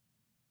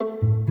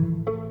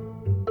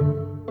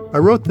I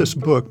wrote this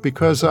book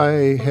because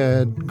I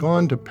had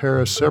gone to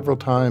Paris several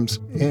times,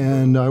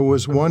 and I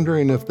was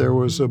wondering if there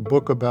was a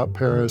book about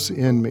Paris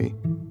in me.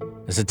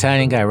 This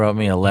Italian guy wrote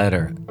me a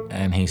letter,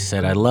 and he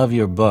said, "I love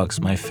your books.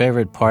 My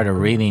favorite part of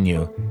reading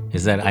you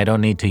is that I don't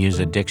need to use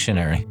a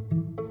dictionary."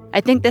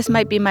 I think this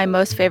might be my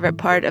most favorite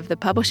part of the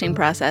publishing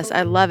process.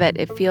 I love it.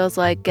 It feels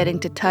like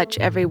getting to touch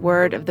every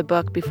word of the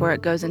book before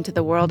it goes into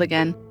the world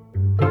again.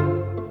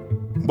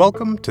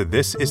 Welcome to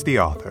This is the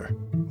Author,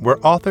 where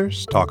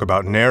authors talk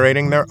about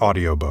narrating their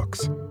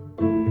audiobooks.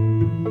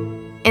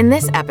 In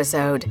this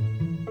episode,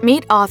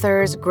 meet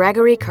authors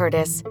Gregory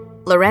Curtis,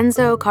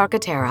 Lorenzo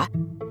Carcaterra,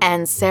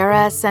 and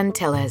Sarah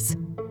Sentilles.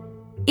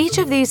 Each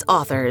of these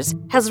authors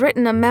has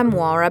written a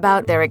memoir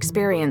about their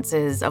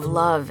experiences of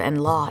love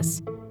and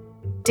loss.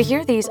 To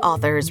hear these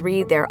authors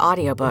read their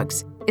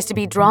audiobooks is to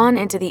be drawn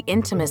into the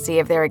intimacy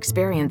of their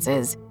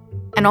experiences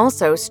and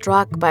also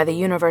struck by the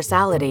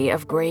universality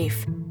of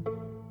grief.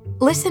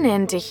 Listen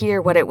in to hear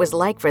what it was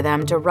like for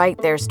them to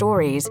write their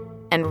stories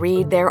and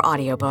read their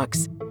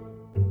audiobooks.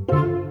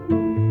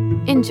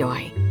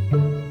 Enjoy.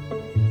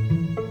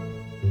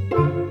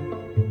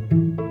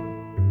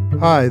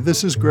 Hi,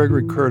 this is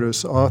Gregory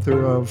Curtis,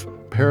 author of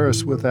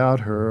Paris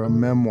Without Her, a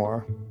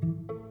memoir.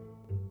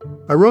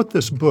 I wrote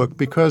this book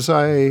because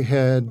I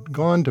had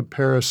gone to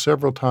Paris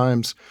several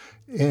times,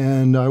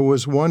 and I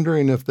was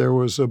wondering if there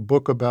was a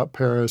book about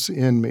Paris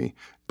in me,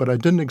 but I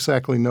didn't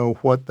exactly know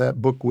what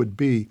that book would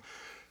be.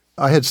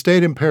 I had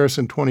stayed in Paris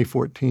in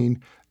 2014,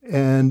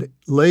 and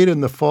late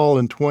in the fall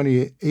in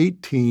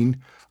 2018,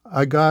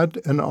 I got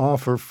an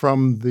offer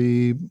from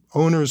the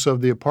owners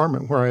of the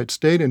apartment where I had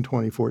stayed in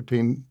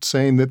 2014,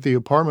 saying that the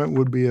apartment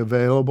would be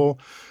available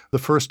the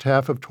first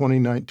half of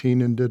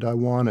 2019, and did I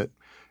want it?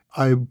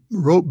 I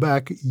wrote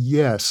back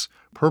yes,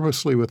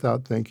 purposely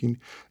without thinking.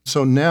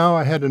 So now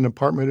I had an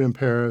apartment in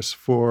Paris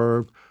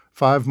for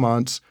 5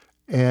 months,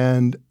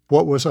 and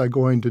what was I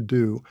going to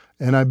do?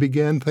 And I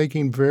began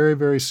thinking very,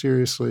 very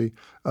seriously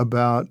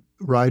about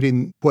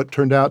writing what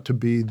turned out to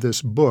be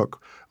this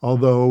book,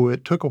 although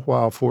it took a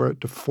while for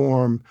it to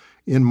form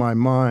in my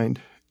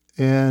mind.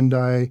 And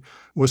I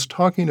was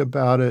talking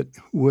about it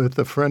with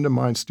a friend of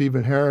mine,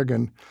 Stephen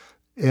Harrigan,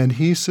 and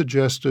he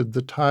suggested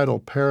the title,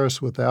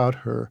 Paris Without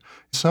Her.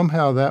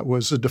 Somehow that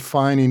was a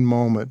defining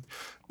moment.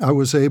 I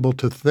was able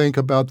to think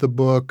about the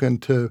book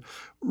and to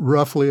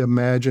roughly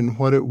imagine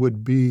what it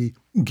would be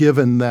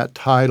given that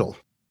title.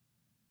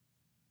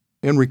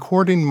 In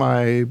recording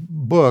my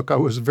book, I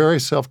was very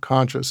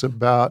self-conscious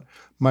about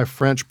my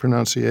French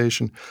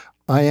pronunciation.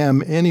 I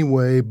am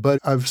anyway, but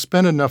I've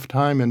spent enough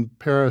time in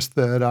Paris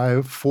that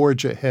I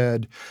forge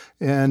ahead,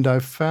 and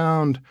I've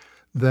found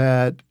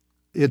that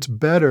it's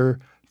better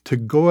to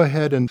go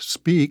ahead and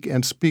speak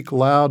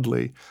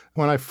loudly.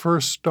 When I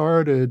first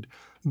started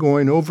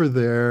going over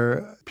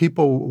there,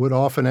 people would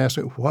often ask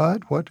me,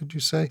 What did you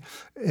say?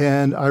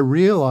 And I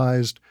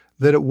realized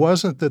that it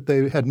wasn't that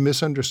they had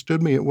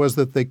misunderstood me, it was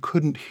that they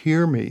couldn't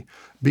hear me.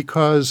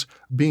 Because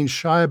being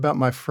shy about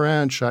my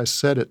French, I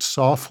said it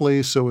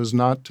softly so as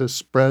not to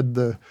spread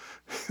the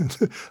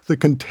the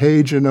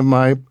contagion of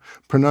my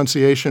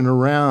pronunciation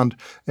around.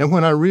 And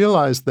when I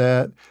realized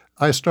that,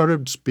 I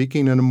started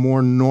speaking in a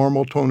more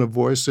normal tone of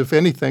voice, if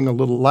anything, a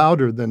little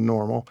louder than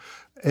normal,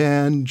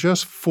 and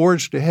just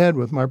forged ahead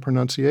with my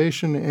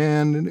pronunciation,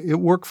 and it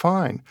worked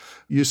fine.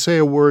 You say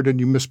a word and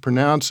you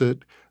mispronounce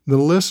it, the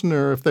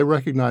listener, if they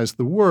recognize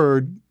the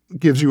word,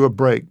 gives you a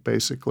break,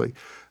 basically.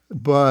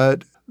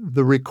 But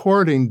the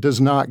recording does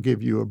not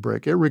give you a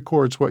break. It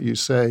records what you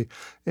say,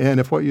 and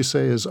if what you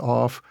say is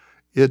off,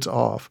 it's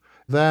off.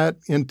 That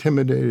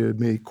intimidated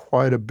me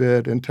quite a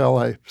bit until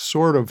I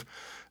sort of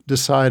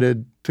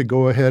decided to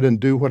go ahead and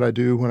do what I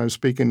do when I'm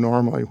speaking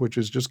normally, which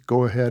is just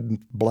go ahead and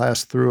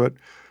blast through it,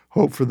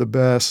 hope for the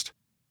best.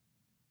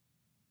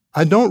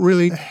 I don't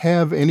really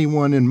have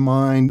anyone in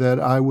mind that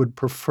I would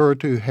prefer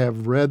to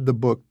have read the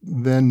book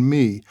than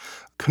me.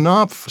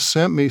 Knopf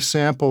sent me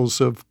samples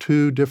of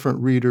 2 different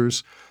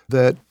readers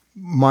that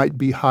might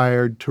be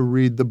hired to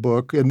read the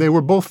book, and they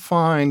were both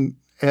fine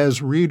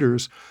as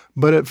readers,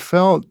 but it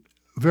felt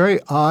very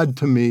odd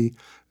to me.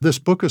 This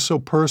book is so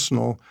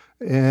personal,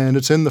 and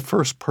it's in the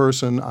first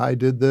person. I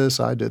did this,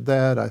 I did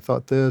that, I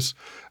thought this,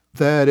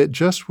 that it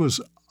just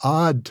was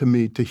odd to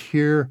me to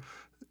hear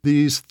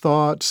these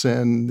thoughts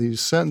and these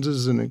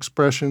sentences and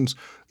expressions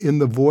in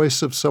the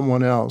voice of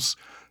someone else.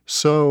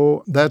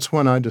 So that's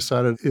when I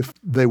decided, if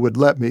they would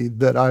let me,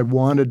 that I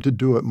wanted to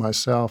do it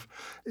myself.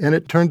 And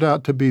it turned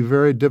out to be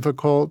very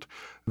difficult,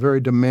 very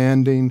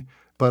demanding,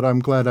 but I'm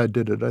glad I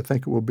did it. I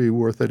think it will be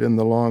worth it in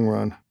the long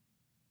run.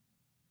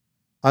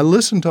 I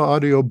listen to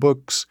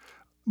audiobooks.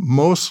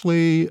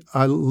 Mostly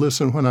I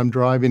listen when I'm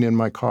driving in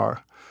my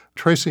car.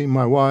 Tracy,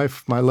 my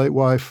wife, my late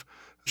wife,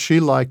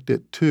 she liked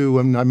it too.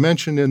 And I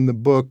mentioned in the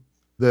book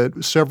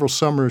that several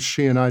summers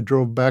she and I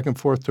drove back and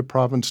forth to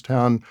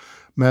Provincetown,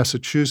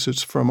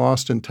 Massachusetts from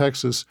Austin,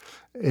 Texas,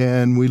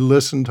 and we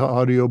listened to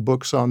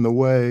audiobooks on the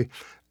way.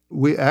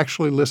 We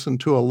actually listened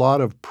to a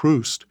lot of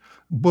Proust.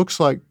 Books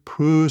like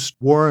Proust,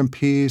 War and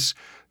Peace,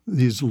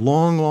 these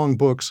long, long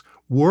books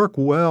work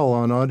well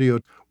on audio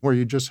where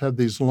you just have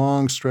these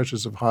long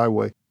stretches of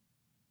highway.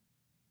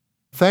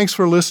 Thanks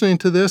for listening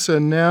to this,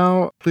 and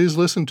now please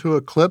listen to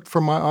a clip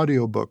from my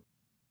audiobook.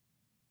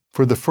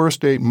 For the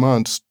first 8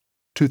 months,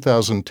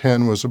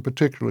 2010 was a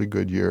particularly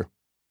good year.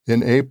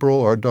 In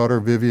April, our daughter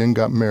Vivian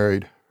got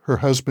married. Her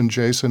husband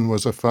Jason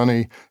was a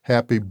funny,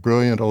 happy,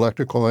 brilliant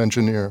electrical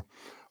engineer.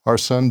 Our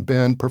son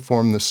Ben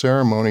performed the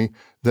ceremony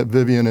that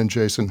Vivian and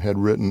Jason had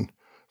written.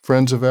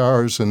 Friends of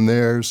ours and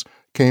theirs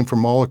came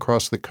from all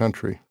across the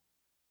country.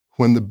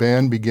 When the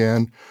band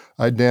began,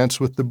 I danced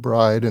with the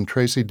bride and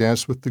Tracy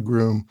danced with the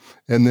groom,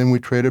 and then we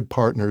traded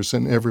partners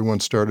and everyone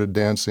started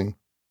dancing.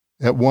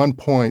 At one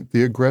point,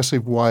 the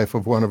aggressive wife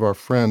of one of our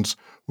friends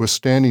was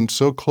standing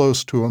so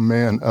close to a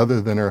man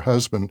other than her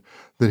husband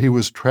that he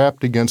was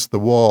trapped against the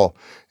wall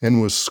and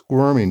was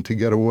squirming to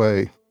get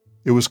away.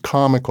 It was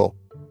comical.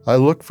 I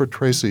looked for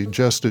Tracy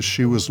just as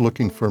she was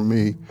looking for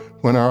me.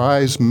 When our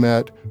eyes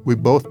met, we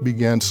both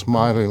began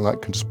smiling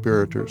like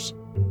conspirators.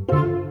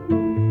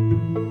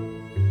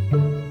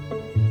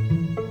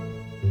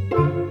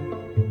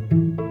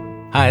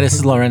 Hi, this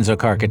is Lorenzo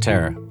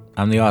Carcaterra.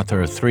 I'm the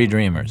author of 3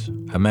 Dreamers,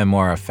 a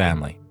memoir of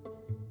family.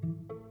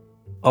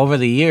 Over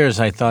the years,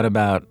 I thought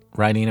about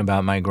writing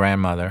about my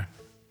grandmother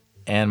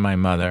and my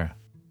mother.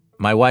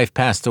 My wife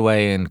passed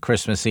away on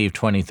Christmas Eve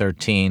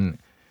 2013.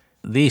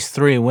 These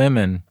 3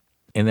 women,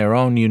 in their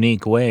own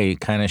unique way,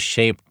 kind of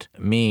shaped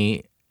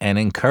me and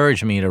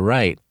encouraged me to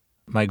write.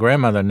 My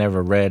grandmother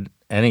never read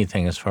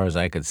anything as far as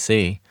I could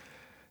see.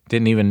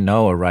 Didn't even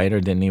know a writer,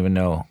 didn't even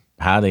know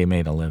how they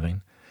made a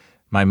living.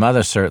 My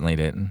mother certainly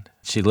didn't.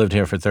 She lived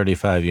here for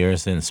 35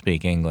 years, didn't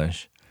speak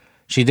English.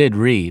 She did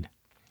read,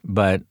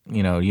 but,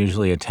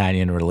 usually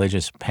Italian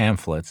religious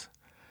pamphlets.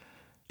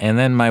 And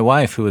then my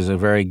wife, who was a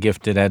very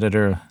gifted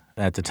editor,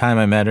 at the time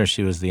I met her,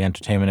 she was the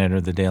entertainment editor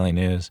of the Daily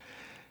News.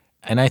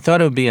 And I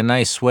thought it would be a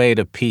nice way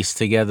to piece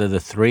together the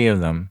 3 of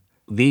them.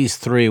 These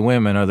 3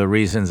 women are the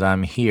reasons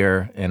I'm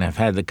here and have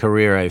had the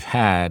career I've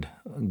had,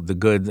 the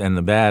good and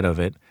the bad of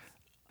it.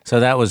 So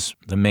that was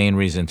the main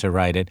reason to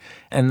write it.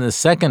 And the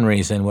second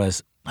reason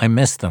was I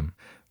missed them.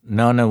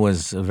 Nona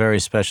was a very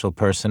special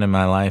person in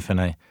my life, and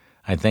I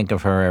think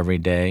of her every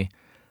day.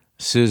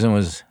 Susan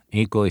was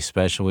equally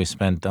special. We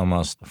spent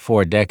almost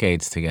 4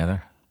 decades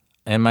together.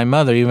 And my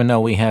mother, even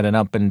though we had an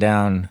up and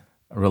down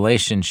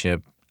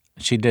relationship,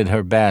 she did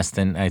her best,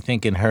 and I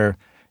think in her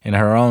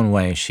own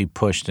way, she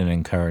pushed and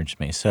encouraged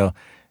me. So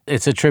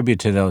it's a tribute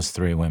to those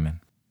 3 women.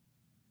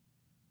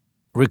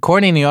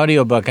 Recording the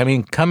audiobook,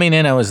 coming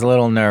in, I was a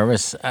little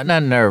nervous.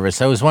 Not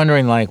nervous. I was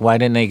wondering, why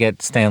didn't they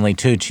get Stanley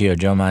Tucci or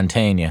Joe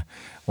Mantegna?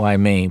 Why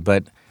me?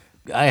 But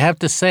I have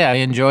to say, I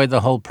enjoyed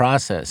the whole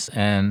process,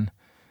 and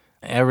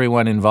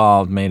everyone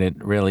involved made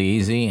it really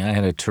easy. I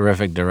had a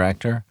terrific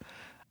director.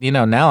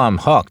 Now I'm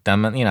hooked.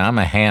 I'm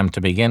a ham to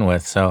begin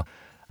with, so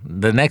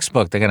the next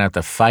book, they're going to have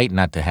to fight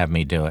not to have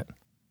me do it.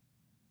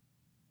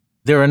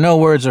 There are no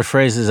words or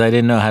phrases I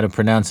didn't know how to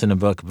pronounce in the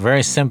book,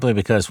 very simply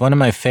because one of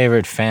my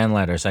favorite fan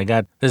letters,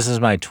 this is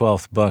my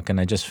 12th book, and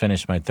I just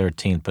finished my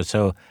 13th, but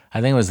so I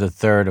think it was the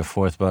 3rd or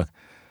 4th book.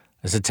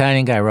 This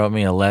Italian guy wrote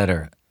me a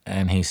letter,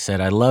 and he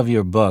said, "I love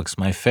your books.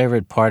 My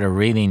favorite part of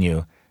reading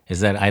you is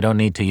that I don't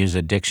need to use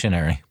a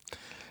dictionary."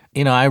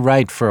 I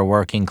write for a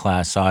working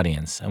class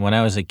audience, and when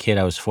I was a kid,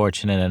 I was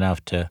fortunate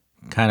enough to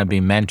kind of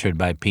be mentored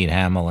by Pete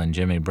Hamill and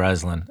Jimmy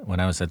Breslin when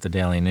I was at the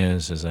Daily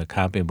News as a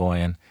copy boy,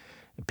 and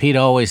Pete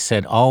always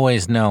said,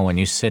 always know when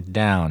you sit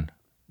down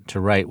to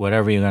write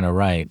whatever you're going to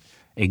write,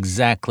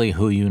 exactly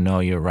who you know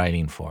you're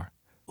writing for,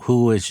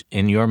 who is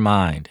in your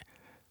mind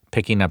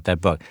picking up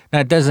that book. Now,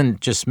 it doesn't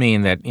just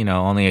mean that,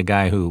 only a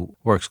guy who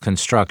works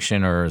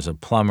construction or is a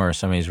plumber or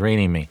somebody's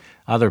reading me.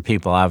 Other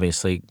people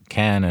obviously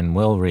can and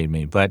will read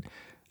me, but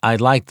I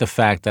like the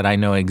fact that I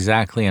know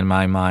exactly in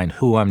my mind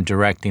who I'm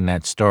directing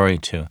that story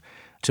to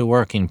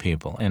working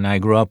people, and I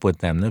grew up with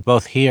them. They're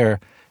both here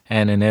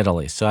and in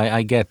Italy, so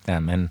I get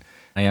them, and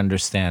I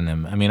understand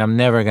them. I'm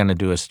never going to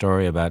do a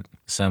story about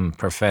some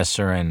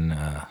professor in,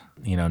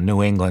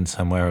 New England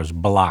somewhere who's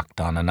blocked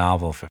on a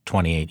novel for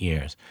 28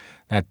 years.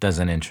 That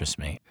doesn't interest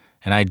me.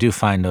 And I do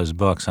find those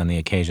books, on the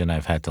occasion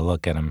I've had to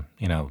look at them,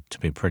 to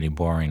be pretty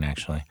boring,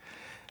 actually.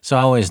 So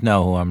I always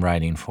know who I'm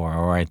writing for,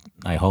 or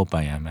I hope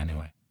I am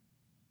anyway.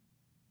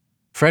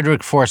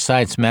 Frederick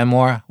Forsyth's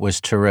memoir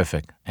was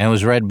terrific, and it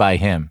was read by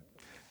him.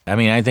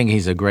 I think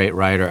he's a great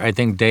writer. I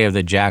think Day of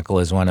the Jackal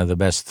is one of the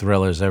best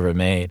thrillers ever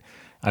made.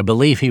 I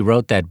believe he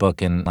wrote that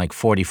book in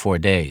 44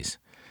 days.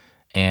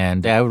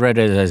 And I read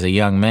it as a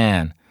young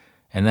man,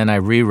 and then I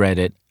reread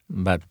it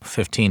about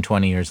 15,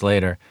 20 years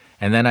later.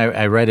 And then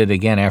I read it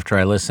again after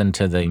I listened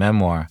to the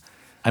memoir.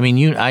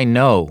 I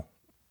know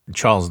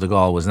Charles de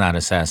Gaulle was not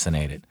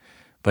assassinated,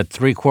 but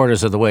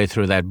 3/4 of the way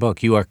through that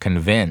book, you are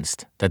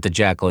convinced that the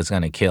jackal is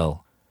going to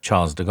kill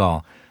Charles de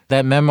Gaulle.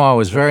 That memoir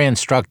was very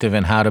instructive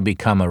in how to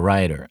become a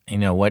writer,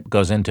 what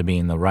goes into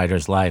being the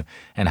writer's life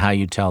and how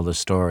you tell the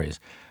stories.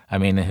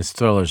 His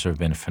thrillers have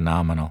been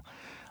phenomenal.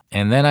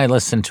 And then I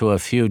listened to a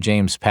few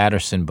James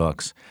Patterson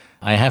books.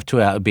 I have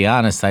to be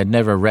honest, I'd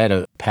never read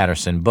a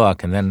Patterson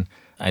book, and then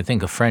I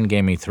think a friend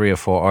gave me 3 or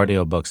 4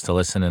 audiobooks to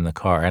listen in the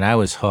car, and I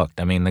was hooked.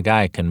 I mean, the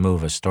guy can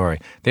move a story.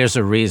 There's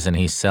a reason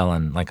he's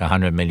selling like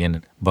 100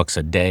 million books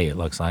a day, it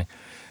looks like.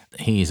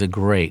 He's a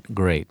great,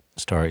 great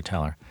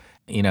storyteller.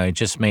 It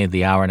just made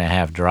the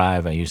hour-and-a-half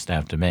drive I used to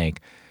have to make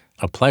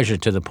a pleasure,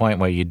 to the point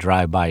where you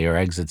drive by your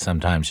exit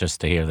sometimes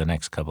just to hear the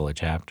next couple of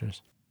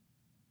chapters.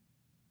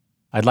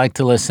 I'd like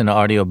to listen to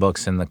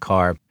audiobooks in the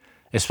car,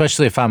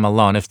 especially if I'm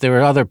alone. If there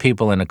are other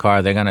people in the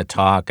car, they're going to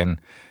talk. And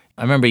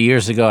I remember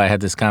years ago I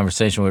had this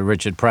conversation with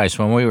Richard Price.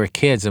 When we were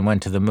kids and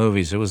went to the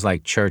movies, it was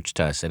like church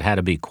to us. It had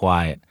to be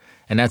quiet.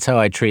 And that's how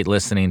I treat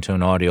listening to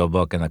an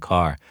audiobook in the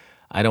car.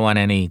 I don't want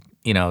any,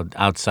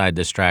 outside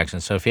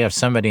distractions. So if you have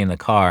somebody in the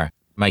car,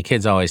 my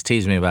kids always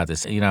tease me about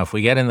this. If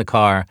we get in the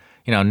car,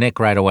 Nick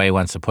right away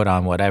wants to put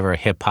on whatever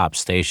hip-hop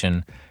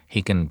station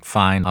he can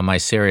find on my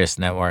Sirius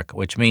network,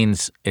 which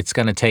means it's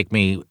going to take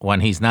me,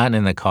 when he's not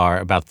in the car,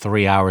 about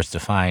 3 hours to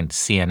find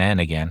CNN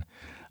again.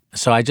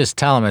 So I just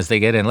tell them as they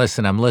get in,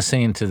 listen, I'm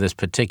listening to this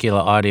particular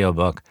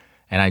audiobook,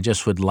 and I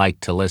just would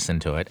like to listen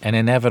to it. And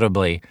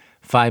inevitably,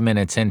 5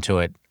 minutes into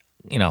it,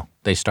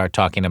 they start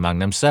talking among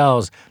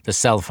themselves, the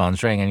cell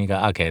phones ring, and you go,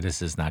 okay,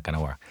 this is not going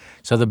to work.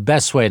 So the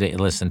best way to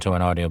listen to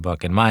an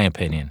audiobook, in my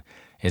opinion,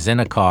 is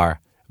in a car,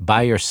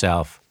 by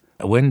yourself,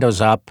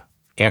 windows up,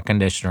 air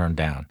conditioner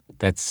down.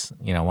 That's,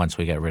 once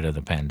we get rid of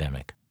the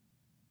pandemic.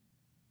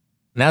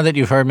 Now that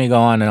you've heard me go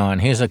on and on,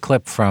 here's a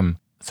clip from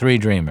 3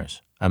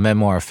 Dreamers, a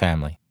memoir of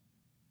family.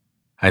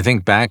 I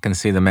think back and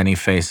see the many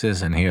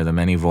faces and hear the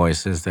many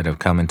voices that have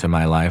come into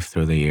my life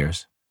through the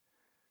years.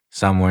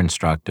 Some were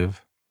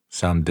instructive,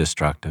 some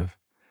destructive,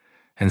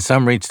 and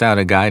some reached out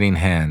a guiding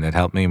hand that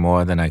helped me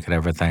more than I could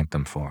ever thank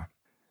them for.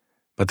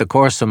 But the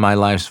course of my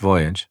life's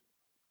voyage,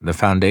 the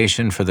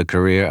foundation for the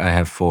career I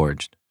have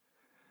forged,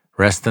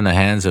 rests in the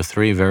hands of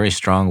 3 very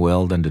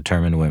strong-willed and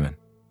determined women,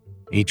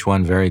 each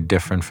one very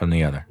different from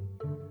the other.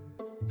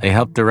 They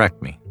helped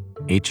direct me,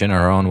 each in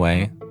her own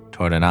way,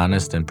 toward an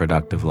honest and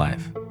productive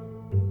life.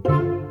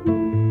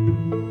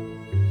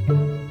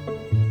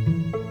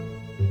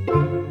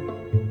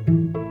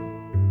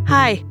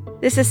 Hi,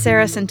 this is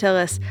Sarah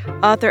Sentilles,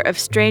 author of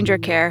Stranger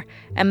Care,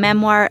 a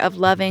memoir of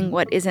loving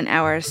what isn't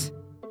ours.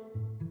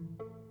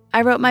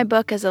 I wrote my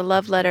book as a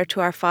love letter to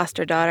our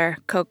foster daughter,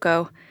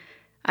 Coco.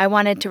 I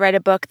wanted to write a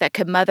book that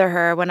could mother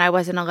her when I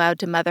wasn't allowed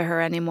to mother her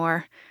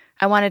anymore.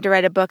 I wanted to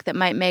write a book that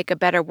might make a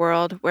better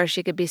world where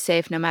she could be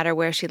safe no matter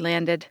where she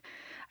landed.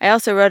 I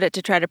also wrote it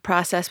to try to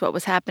process what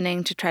was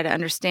happening, to try to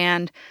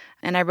understand,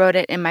 and I wrote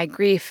it in my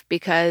grief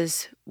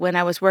because when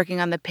I was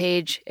working on the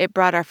page, it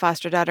brought our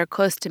foster daughter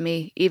close to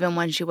me, even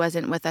when she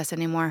wasn't with us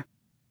anymore.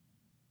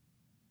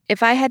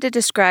 If I had to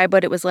describe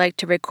what it was like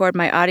to record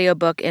my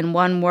audiobook in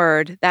one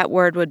word, that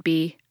word would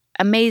be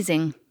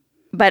amazing.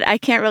 But I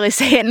can't really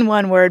say it in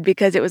one word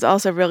because it was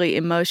also really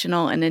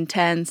emotional and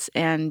intense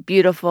and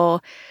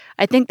beautiful.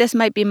 I think this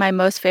might be my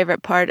most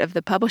favorite part of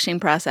the publishing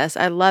process.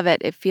 I love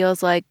it. It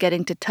feels like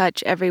getting to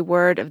touch every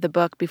word of the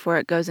book before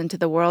it goes into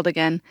the world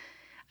again.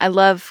 I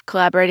love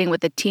collaborating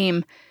with a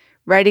team.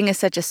 Writing is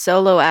such a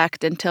solo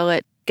act until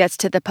it gets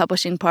to the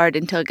publishing part,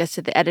 until it gets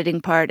to the editing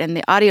part, and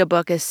the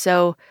audiobook is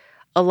so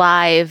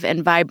alive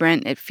and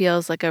vibrant. It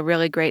feels like a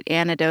really great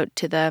antidote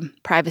to the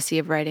privacy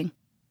of writing.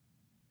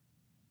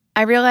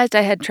 I realized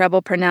I had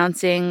trouble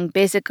pronouncing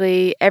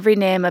basically every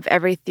name of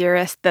every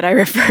theorist that I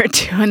refer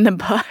to in the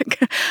book.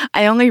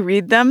 I only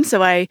read them,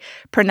 so I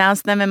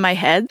pronounce them in my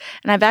head.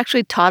 And I've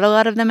actually taught a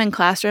lot of them in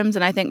classrooms,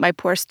 and I think my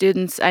poor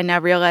students, I now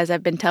realize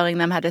I've been telling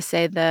them how to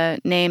say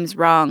the names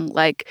wrong.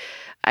 Like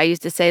I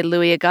used to say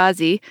Louis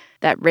Agassiz,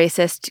 that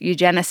racist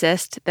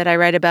eugenicist that I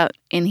write about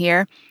in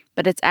here,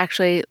 but it's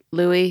actually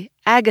Louis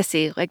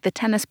Agassiz, like the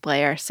tennis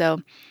player.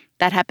 So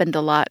that happened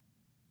a lot.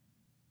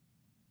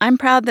 I'm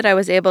proud that I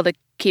was able to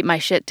keep my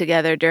shit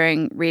together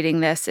during reading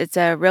this. It's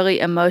a really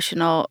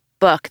emotional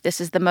book.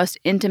 This is the most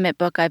intimate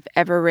book I've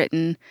ever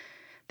written.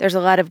 There's a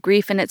lot of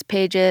grief in its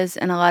pages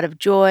and a lot of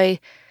joy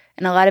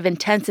and a lot of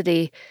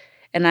intensity.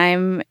 And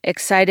I'm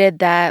excited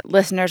that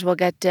listeners will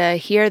get to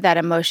hear that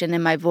emotion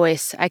in my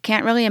voice. I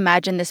can't really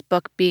imagine this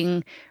book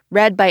being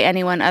read by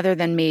anyone other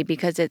than me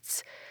because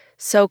it's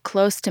so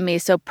close to me,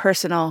 so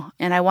personal.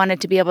 And I wanted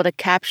to be able to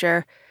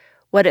capture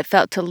what it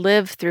felt to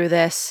live through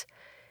this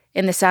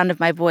in the sound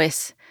of my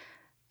voice.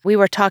 We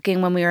were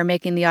talking when we were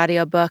making the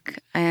audiobook,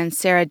 and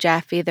Sarah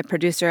Jaffe, the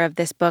producer of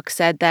this book,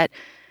 said that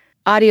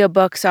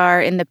audiobooks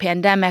are, in the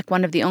pandemic,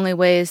 one of the only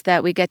ways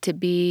that we get to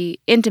be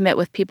intimate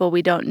with people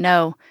we don't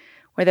know,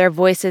 where their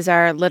voices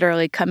are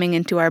literally coming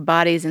into our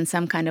bodies in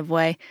some kind of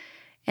way.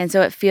 And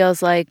so it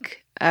feels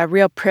like a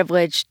real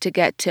privilege to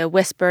get to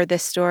whisper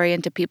this story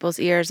into people's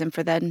ears and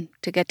for them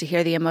to get to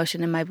hear the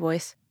emotion in my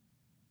voice.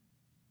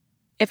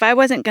 If I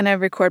wasn't going to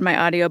record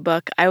my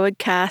audiobook, I would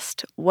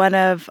cast one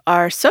of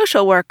our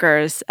social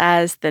workers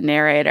as the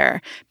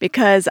narrator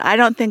because I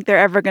don't think they're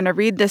ever going to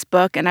read this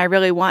book, and I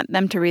really want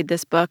them to read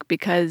this book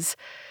because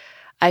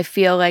I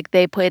feel like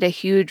they played a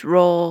huge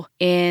role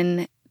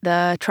in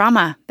the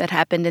trauma that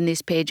happened in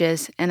these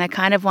pages, and I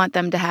kind of want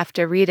them to have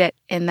to read it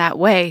in that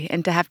way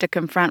and to have to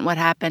confront what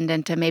happened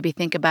and to maybe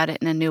think about it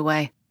in a new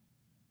way.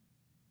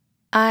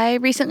 I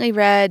recently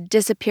read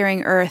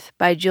Disappearing Earth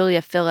by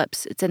Julia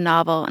Phillips. It's a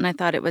novel, and I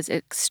thought it was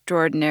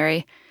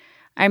extraordinary.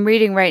 I'm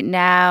reading right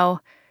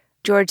now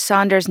George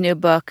Saunders' new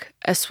book,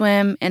 A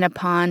Swim in a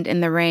Pond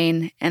in the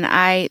Rain, and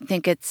I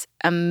think it's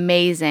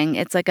amazing.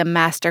 It's like a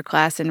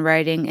masterclass in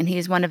writing, and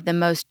he's one of the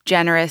most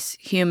generous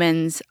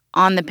humans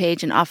on the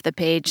page and off the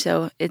page,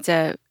 so it's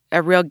a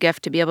real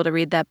gift to be able to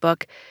read that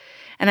book.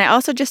 And I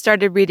also just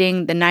started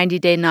reading the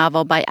 90-Day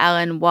Novel by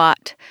Alan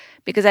Watt,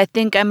 because I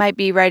think I might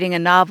be writing a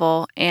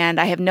novel, and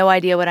I have no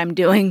idea what I'm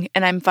doing,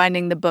 and I'm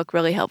finding the book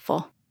really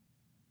helpful.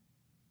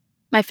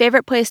 My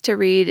favorite place to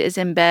read is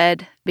in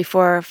bed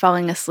before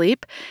falling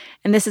asleep,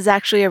 and this is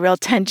actually a real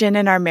tension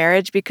in our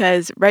marriage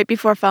because right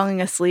before falling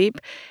asleep,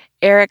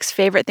 Eric's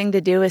favorite thing to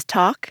do is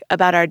talk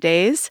about our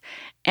days,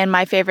 and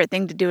my favorite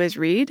thing to do is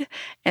read.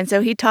 And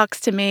so he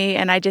talks to me,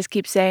 and I just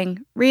keep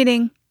saying,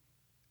 reading,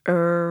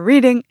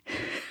 reading.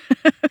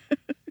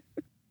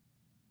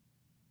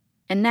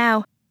 And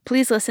now,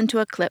 please listen to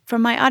a clip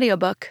from my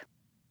audiobook.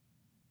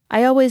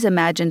 I always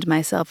imagined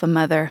myself a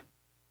mother.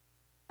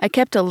 I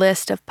kept a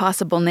list of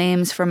possible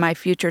names for my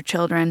future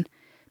children,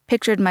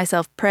 pictured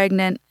myself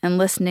pregnant and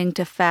listening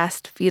to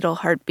fast fetal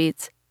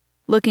heartbeats,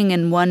 looking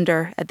in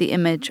wonder at the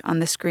image on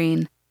the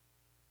screen.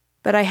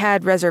 But I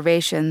had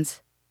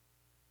reservations.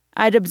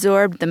 I'd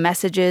absorbed the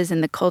messages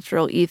in the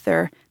cultural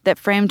ether that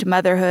framed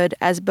motherhood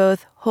as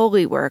both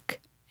holy work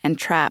and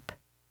trap.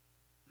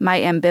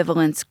 My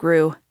ambivalence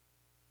grew.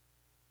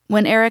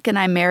 When Eric and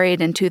I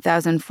married in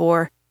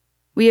 2004,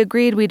 we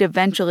agreed we'd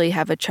eventually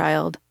have a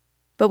child,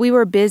 but we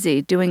were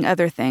busy doing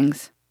other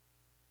things.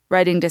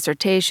 Writing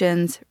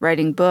dissertations,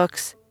 writing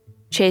books,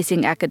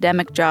 chasing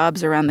academic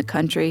jobs around the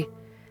country,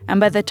 and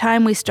by the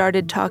time we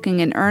started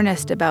talking in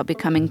earnest about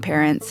becoming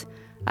parents,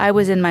 I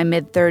was in my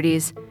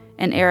mid-30s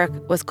and Eric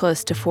was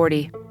close to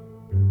 40.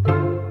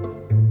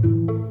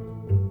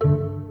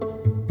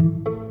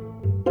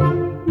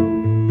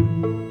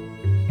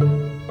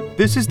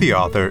 This is the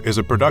Author is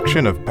a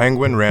production of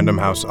Penguin Random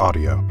House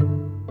Audio.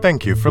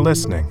 Thank you for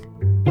listening.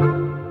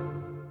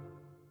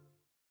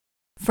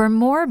 For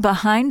more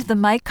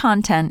behind-the-mic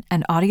content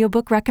and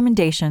audiobook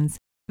recommendations,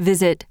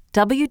 visit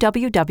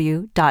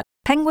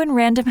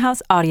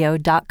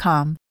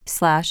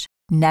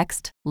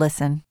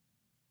www.penguinrandomhouseaudio.com/nextlisten.